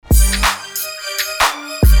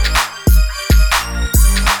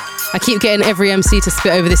I keep getting every MC to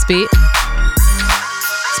spit over this beat.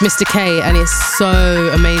 It's Mr. K and it's so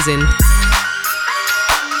amazing.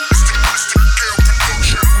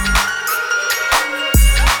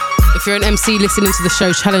 If you're an MC listening to the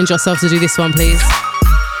show, challenge yourself to do this one, please.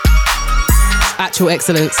 Actual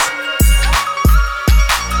excellence.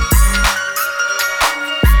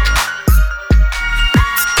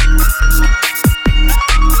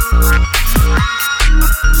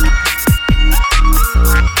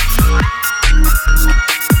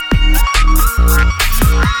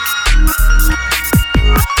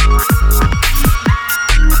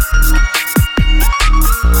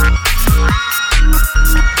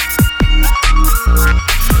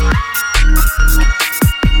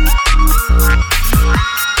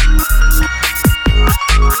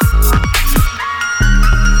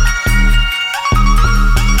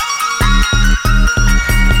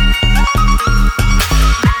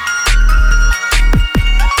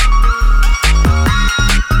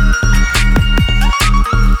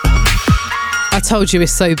 Told you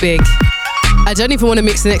it's so big. I don't even want to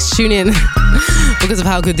mix the next tune in because of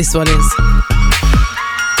how good this one is.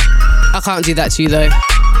 I can't do that to you though.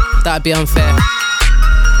 That'd be unfair.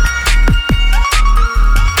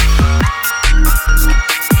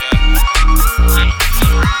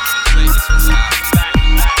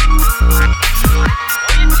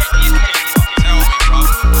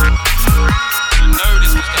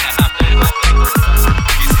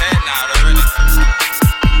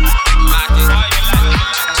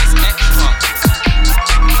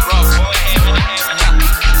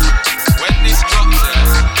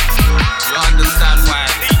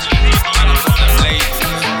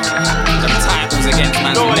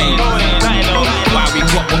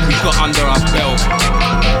 Under our belt,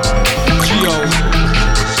 Geo,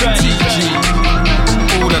 TG,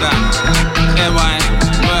 all of that, MI,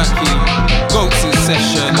 Murky, Goats in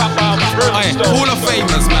session, Hall of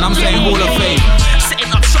Famers, man, I'm saying Hall of Fame.